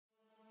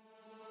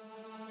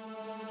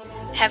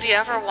Have you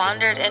ever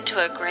wandered into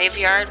a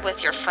graveyard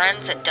with your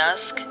friends at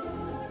dusk?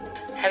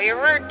 Have you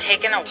ever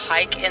taken a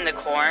hike in the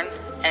corn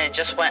and it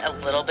just went a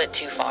little bit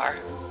too far?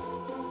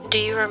 Do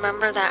you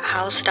remember that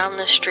house down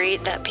the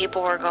street that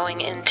people were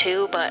going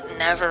into but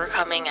never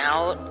coming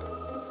out?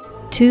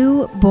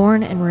 Two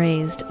born and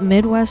raised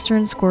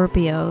Midwestern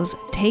Scorpios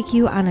take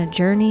you on a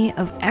journey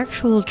of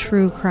actual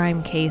true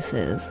crime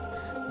cases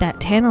that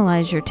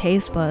tantalize your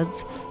taste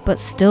buds but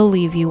still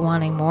leave you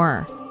wanting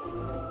more.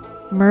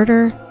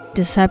 Murder,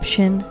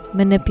 deception,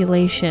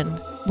 manipulation.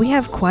 We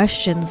have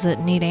questions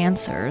that need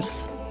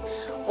answers.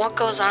 What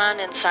goes on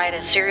inside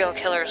a serial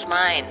killer's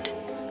mind?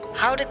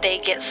 How did they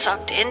get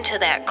sucked into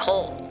that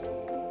cult?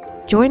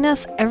 Join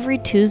us every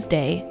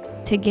Tuesday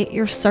to get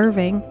your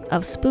serving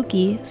of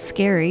spooky,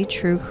 scary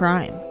true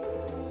crime.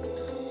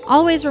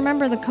 Always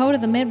remember the code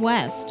of the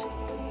Midwest.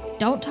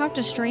 Don't talk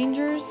to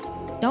strangers,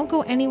 don't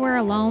go anywhere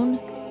alone,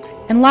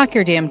 And lock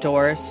your damn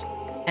doors.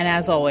 And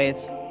as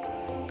always,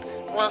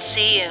 We'll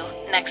see you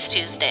next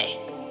Tuesday.